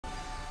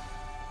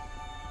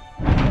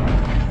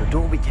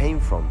door we came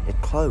from, it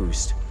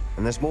closed,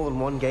 and there's more than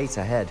one gate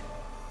ahead.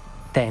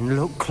 Then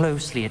look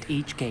closely at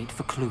each gate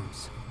for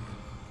clues.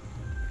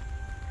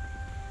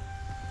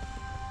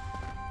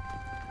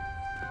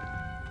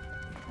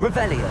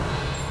 Revelio!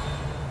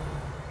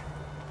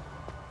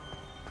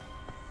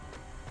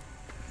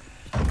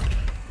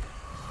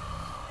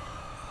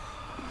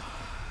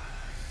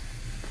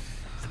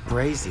 The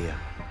brazier.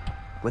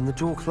 When the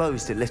door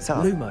closed, it lit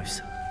up.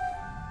 Lumos.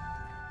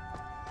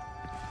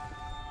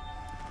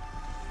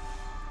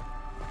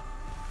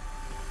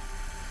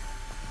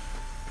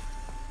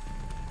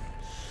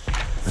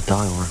 The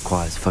dial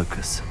requires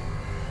focus.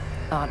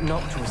 Art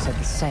Noctua said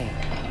the same.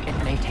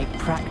 It may take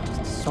practice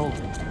to solve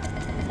it.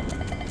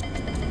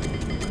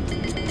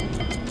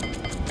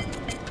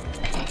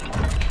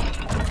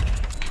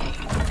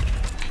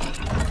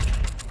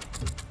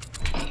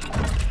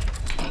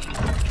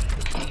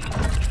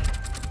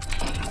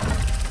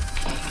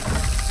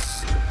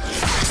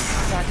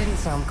 That didn't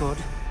sound good.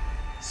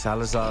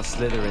 Salazar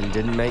Slytherin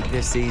didn't make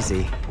this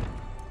easy.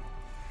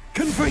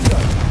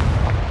 Confringo!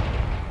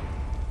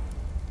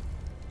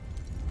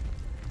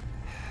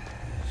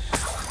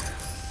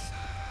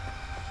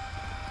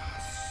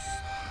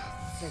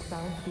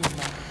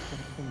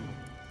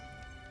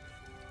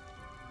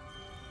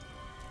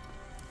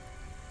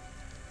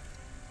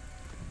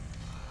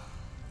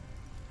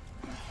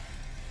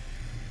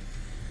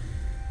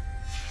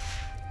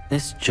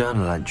 This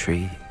journal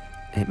entry,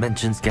 it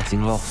mentions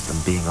getting lost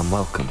and being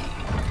unwelcome.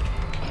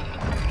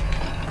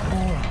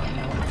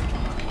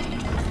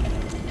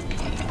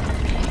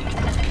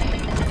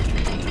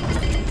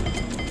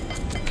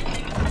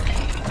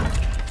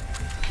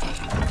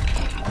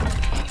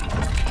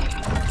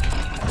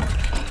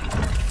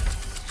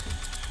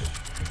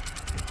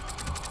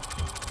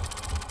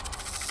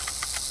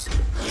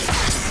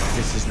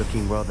 This is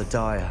looking rather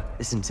dire,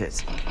 isn't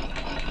it?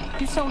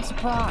 You sound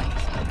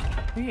surprised.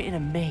 We're in a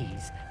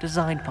maze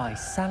designed by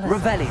Salazar.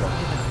 Revelio!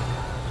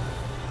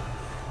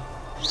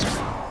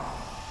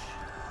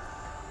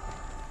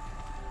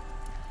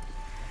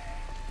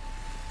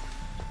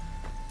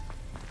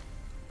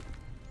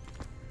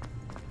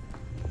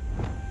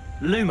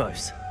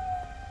 Lumos.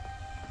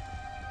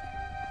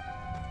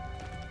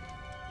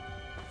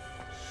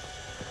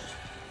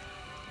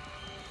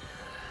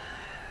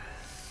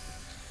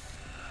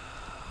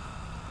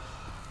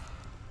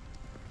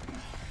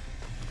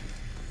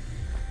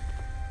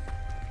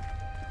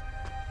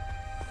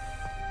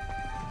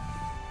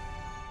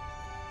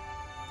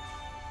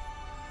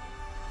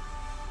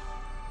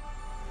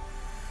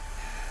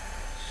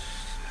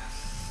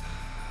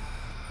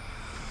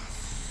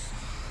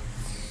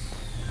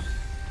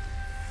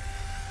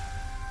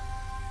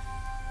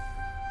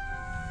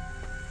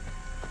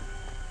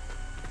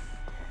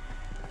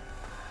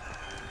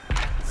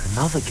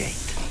 Another gate.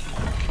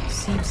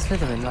 Seems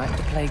Slytherin like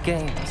to play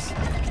games.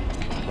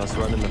 Must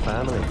run in the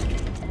family.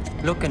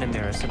 Look in a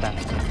mirror,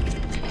 Sebastian.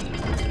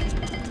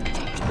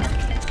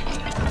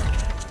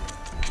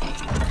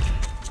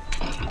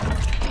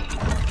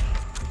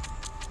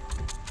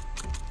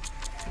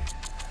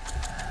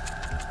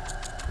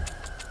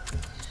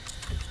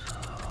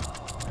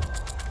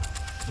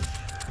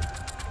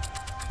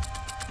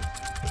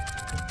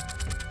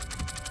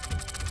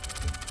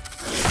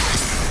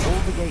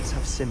 All the gates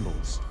have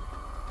symbols.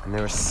 And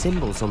there are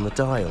symbols on the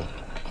dial.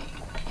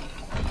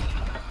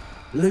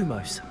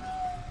 Lumos.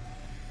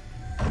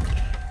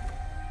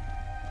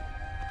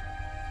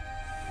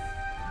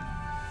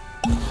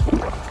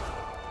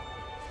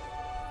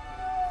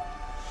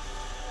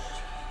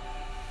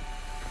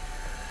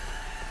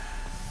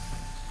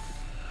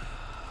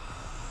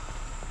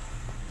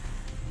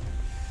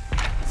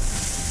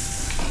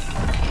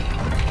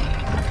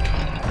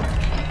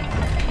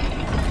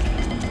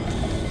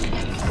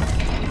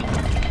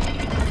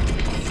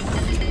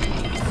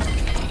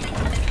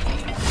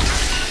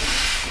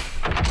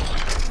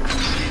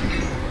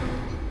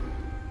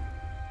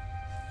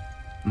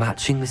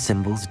 Matching the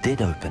symbols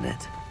did open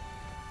it.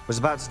 Was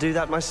about to do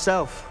that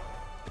myself,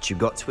 but you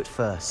got to it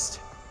first.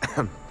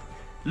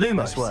 Lumos.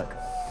 Nice work.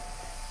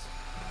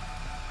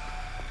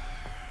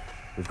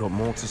 We've got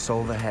more to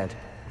solve ahead.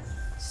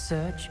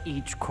 Search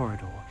each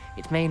corridor.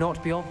 It may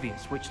not be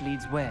obvious which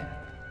leads where.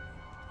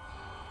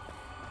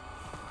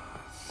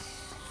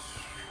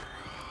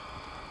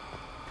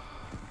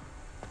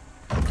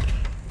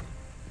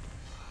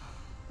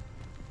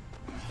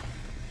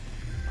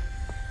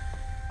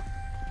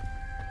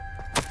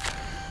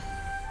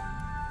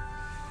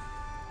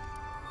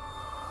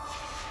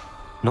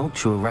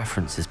 Noctua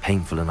references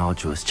painful and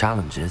arduous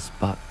challenges,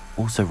 but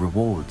also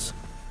rewards.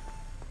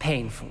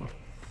 Painful.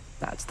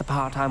 That's the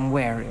part I'm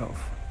wary of.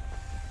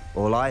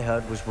 All I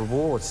heard was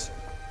rewards.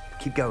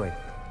 Keep going.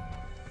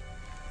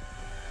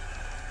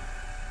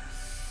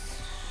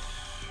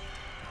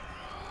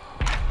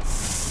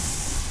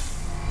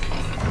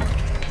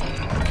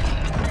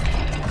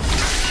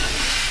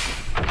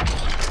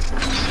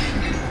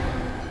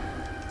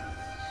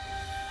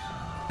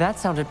 That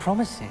sounded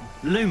promising.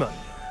 Lumo.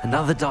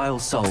 Another dial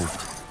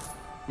solved.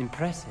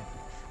 Impressive.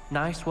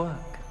 Nice work.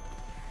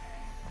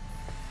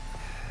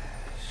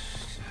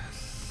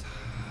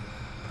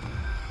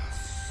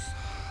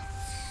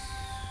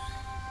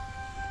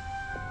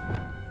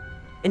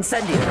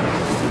 Incendio!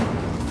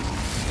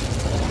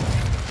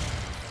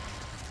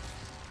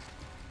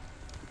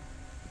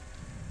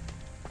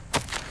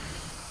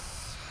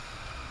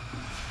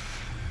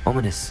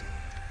 Ominous,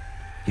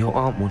 your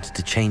aunt wanted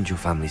to change your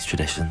family's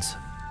traditions.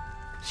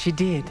 She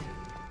did,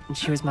 and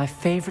she was my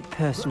favorite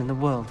person in the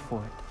world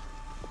for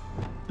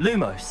it.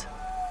 Lumos.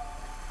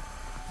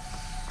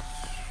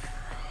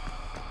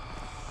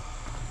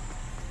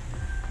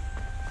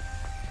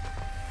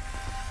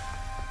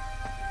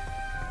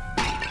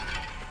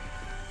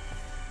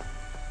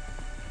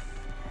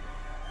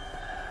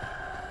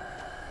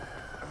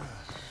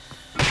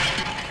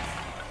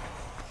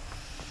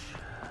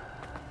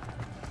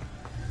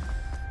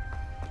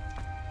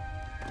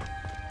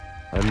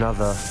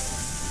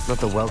 Not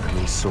the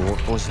welcoming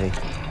sort, was he?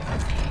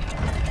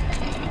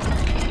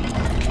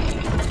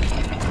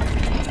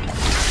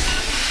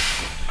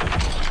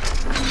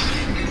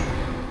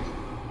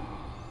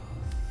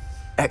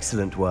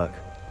 Excellent work.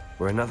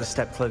 We're another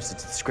step closer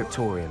to the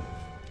scriptorium.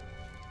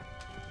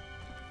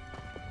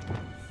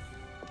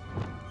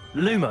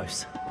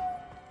 Lumos.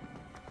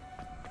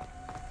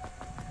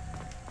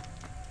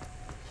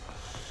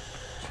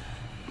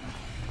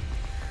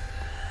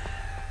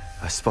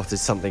 I spotted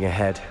something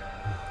ahead.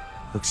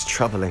 Looks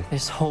troubling.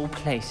 This whole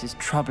place is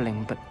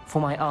troubling, but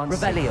for my aunt's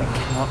sake, Revelio. I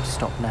cannot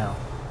stop now.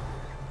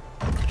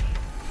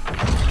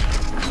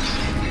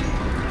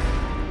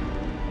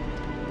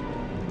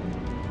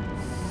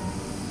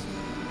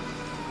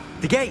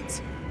 The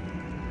gate!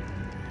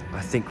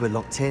 I think we're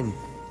locked in.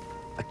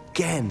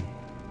 Again.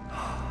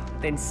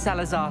 Then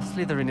Salazar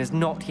Slytherin is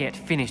not yet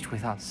finished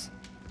with us.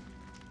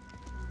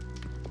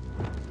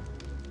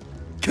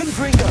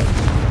 Confringo.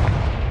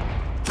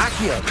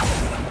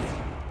 Accio!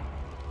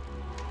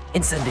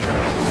 Incendio!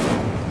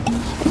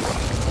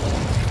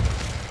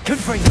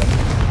 Confringo.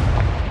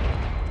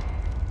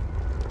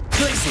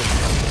 Glacium!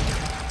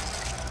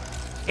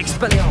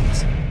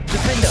 Expelliarmus!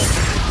 Defendo!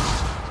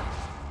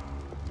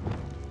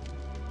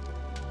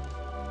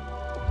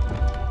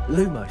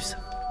 Lumos.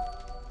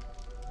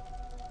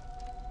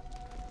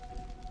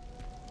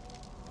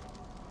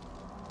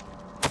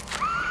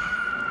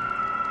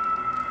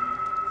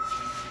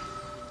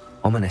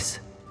 Ominous.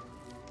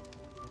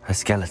 Her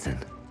skeleton.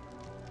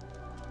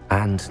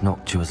 And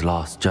Noctua's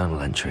last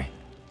journal entry.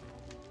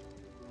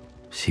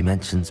 She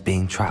mentions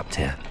being trapped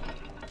here,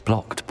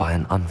 blocked by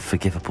an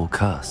unforgivable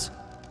curse.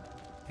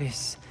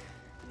 This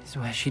is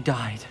where she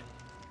died.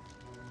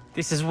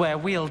 This is where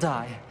we'll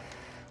die.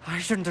 I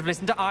shouldn't have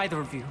listened to either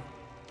of you.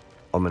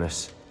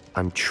 Ominous,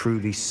 I'm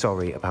truly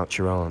sorry about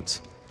your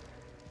aunt.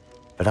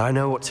 But I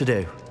know what to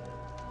do.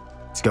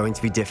 It's going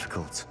to be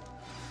difficult.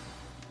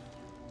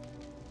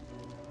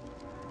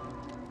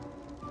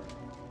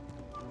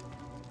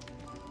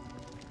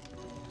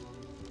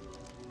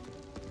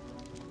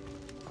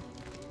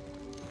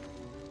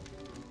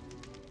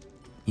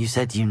 You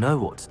said you know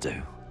what to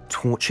do.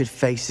 Tortured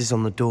faces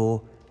on the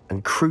door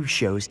and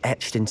crucios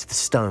etched into the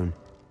stone.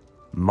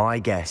 My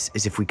guess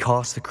is if we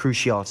cast the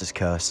Cruciatus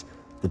curse,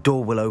 the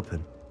door will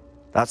open.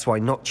 That's why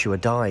Noctua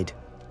died.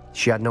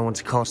 She had no one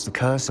to cast the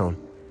curse on.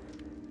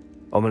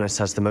 Ominous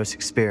has the most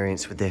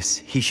experience with this.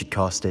 He should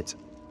cast it.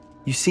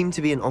 You seem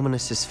to be in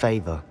Ominous's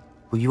favor.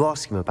 Will you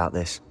ask him about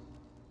this?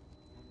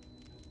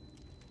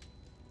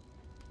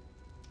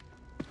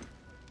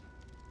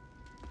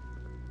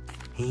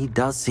 He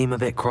does seem a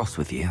bit cross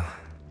with you.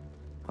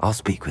 I'll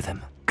speak with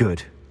him.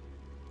 Good.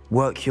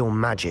 Work your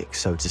magic,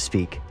 so to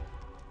speak.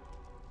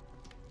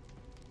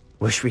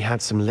 Wish we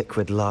had some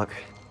liquid luck.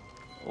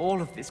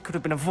 All of this could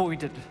have been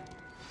avoided.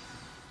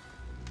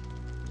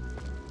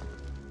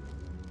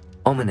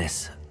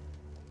 Ominous.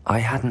 I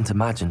hadn't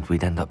imagined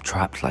we'd end up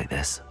trapped like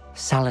this.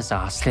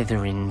 Salazar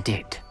Slytherin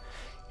did.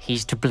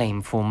 He's to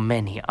blame for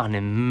many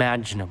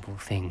unimaginable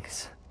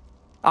things.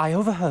 I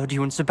overheard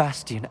you and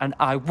Sebastian, and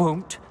I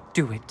won't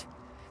do it.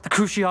 The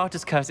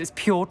Cruciatus curse is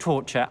pure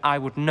torture, I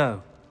would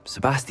know.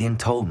 Sebastian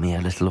told me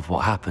a little of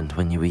what happened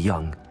when you were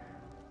young.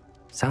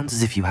 Sounds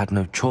as if you had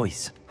no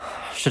choice.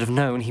 Should have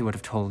known he would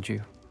have told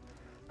you.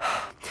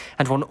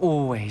 And one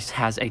always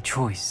has a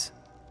choice.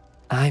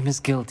 I'm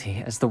as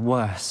guilty as the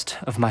worst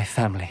of my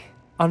family.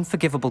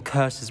 Unforgivable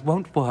curses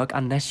won't work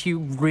unless you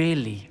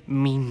really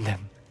mean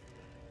them.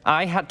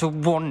 I had to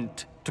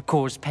want to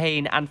cause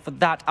pain, and for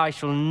that I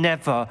shall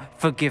never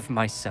forgive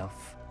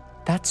myself.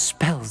 That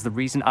spells the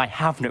reason I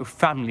have no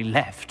family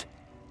left.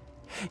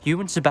 You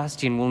and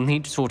Sebastian will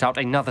need to sort out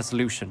another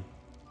solution.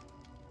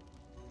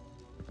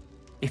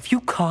 If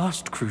you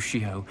cast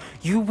Crucio,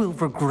 you will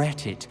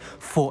regret it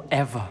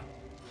forever.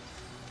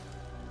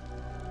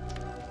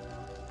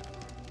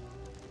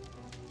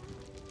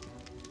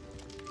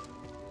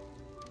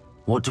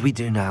 What do we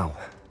do now?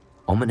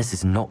 Ominous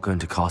is not going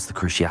to cast the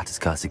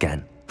Cruciatus curse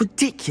again.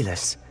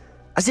 Ridiculous!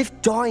 As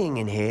if dying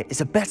in here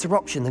is a better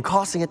option than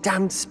casting a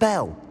damned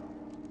spell.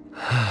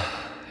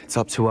 It's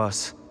up to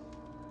us.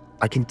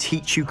 I can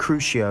teach you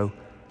Crucio,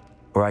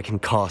 or I can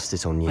cast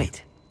it on you.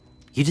 Wait,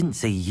 you didn't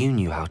say you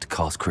knew how to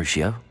cast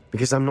Crucio?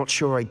 Because I'm not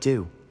sure I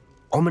do.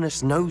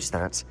 Ominous knows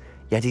that,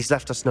 yet he's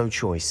left us no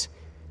choice.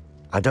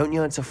 I don't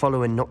yearn to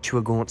follow in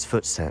Noctua Gaunt's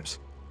footsteps.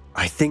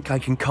 I think I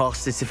can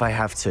cast this if I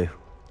have to.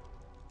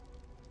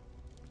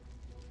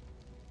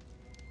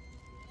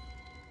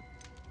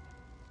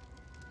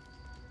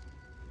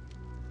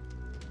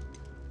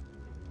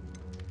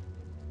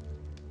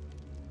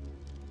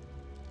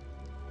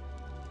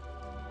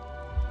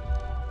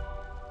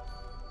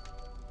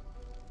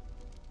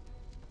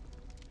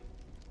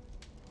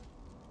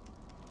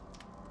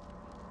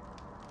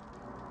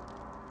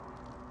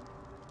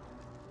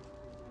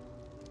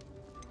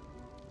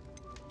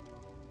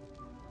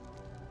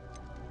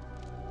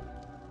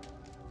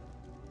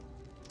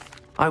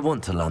 I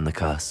want to learn the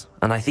curse,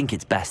 and I think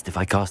it's best if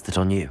I cast it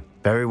on you.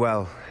 Very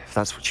well, if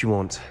that's what you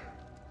want.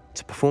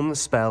 To perform the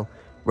spell,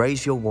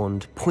 raise your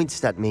wand, point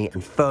it at me,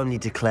 and firmly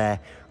declare,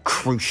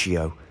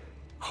 Crucio.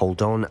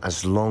 Hold on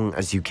as long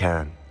as you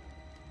can.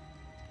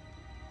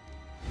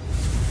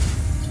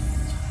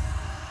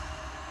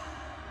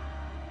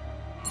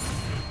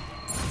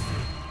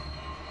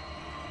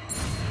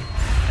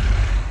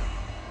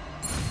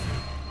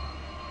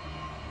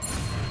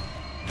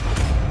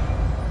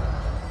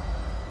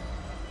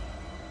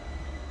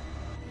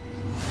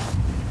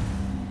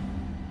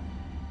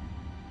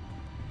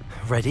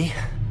 Ready?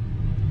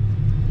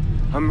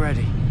 I'm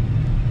ready.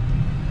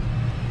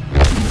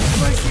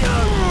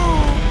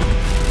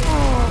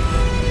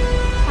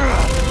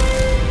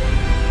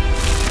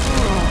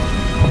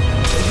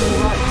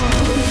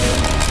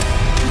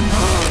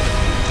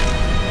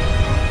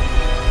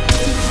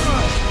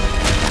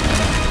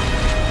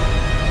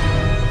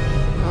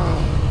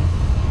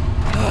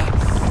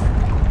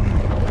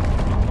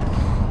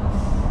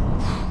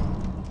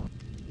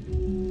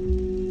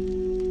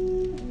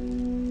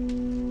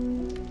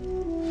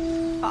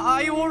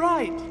 Are you all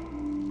right?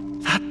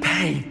 That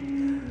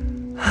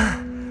pain.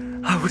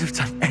 I would have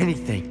done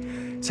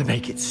anything to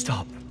make it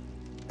stop.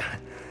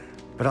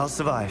 But I'll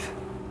survive.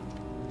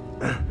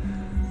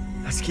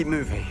 Let's keep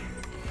moving.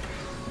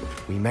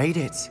 We made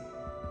it.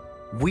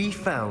 We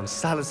found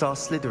Salazar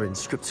Slytherin's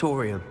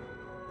scriptorium.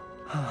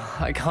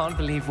 I can't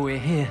believe we're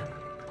here.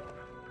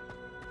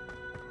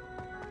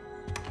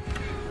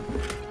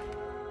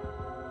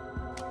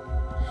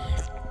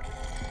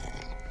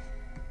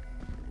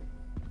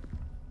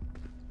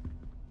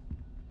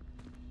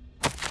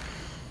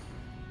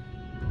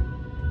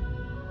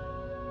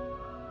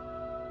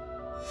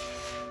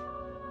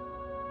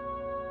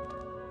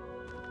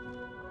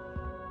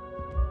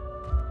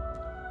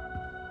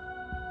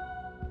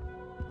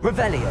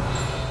 Revelio.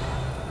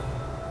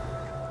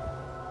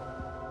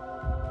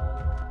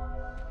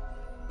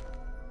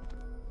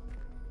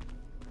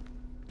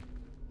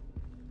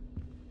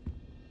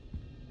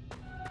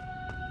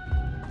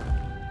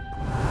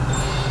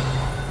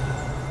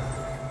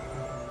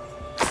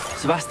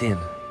 Sebastian,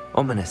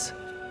 ominous.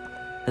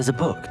 There's a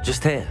book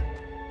just here.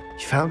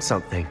 You found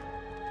something.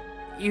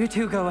 You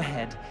two go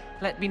ahead.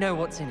 Let me know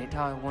what's in it.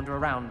 I'll wander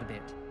around a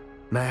bit.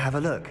 May I have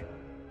a look?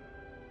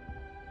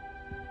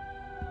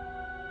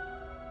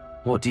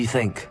 What do you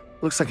think?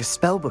 Looks like a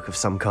spellbook of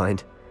some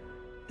kind.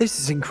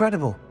 This is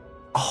incredible.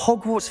 A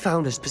Hogwarts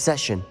founder's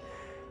possession.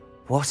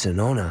 What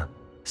an honor.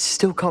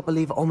 Still can't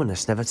believe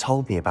Ominous never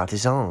told me about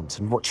his aunt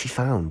and what she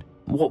found.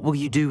 What will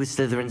you do with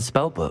Slytherin's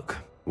spellbook?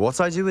 What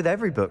I do with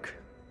every book.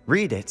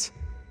 Read it.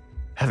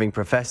 Having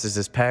professors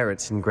as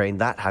parents ingrained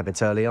that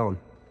habit early on.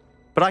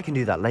 But I can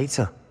do that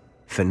later.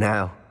 For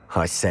now,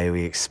 I say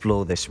we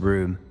explore this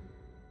room.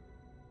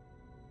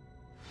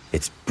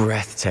 It's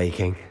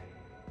breathtaking.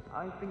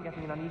 I've been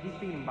getting an uneasy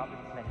feeling about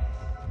this place.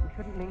 We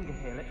shouldn't linger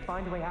here. Let's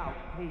find a way out,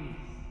 please.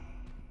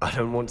 I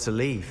don't want to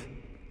leave,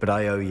 but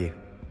I owe you.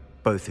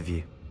 Both of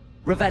you.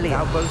 Revelio.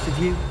 Without both of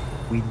you,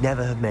 we'd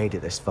never have made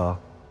it this far.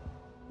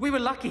 We were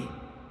lucky.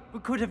 We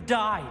could have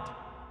died.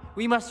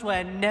 We must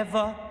swear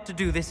never to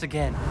do this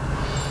again.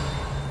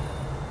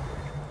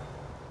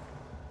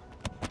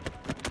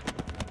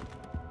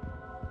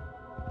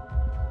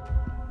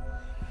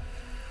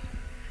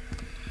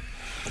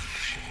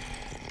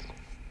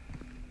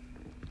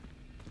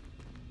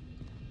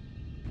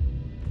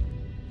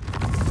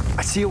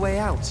 I see a way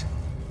out.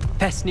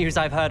 Best news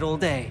I've heard all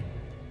day.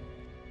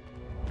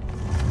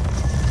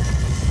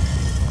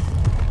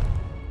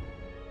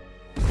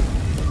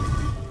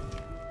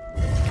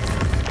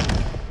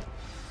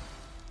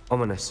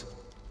 Ominous.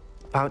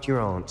 About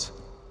your aunt.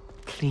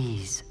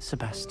 Please,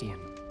 Sebastian.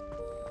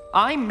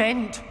 I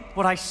meant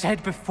what I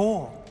said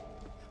before.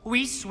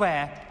 We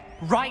swear,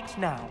 right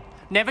now,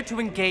 never to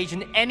engage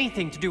in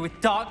anything to do with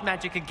dark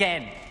magic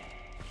again.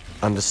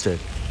 Understood.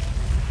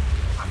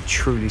 I'm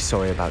truly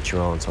sorry about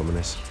your aunt,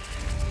 Ominous.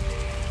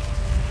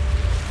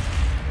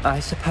 I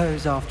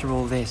suppose after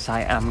all this,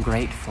 I am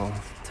grateful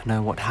to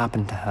know what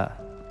happened to her.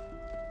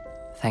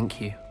 Thank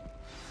you.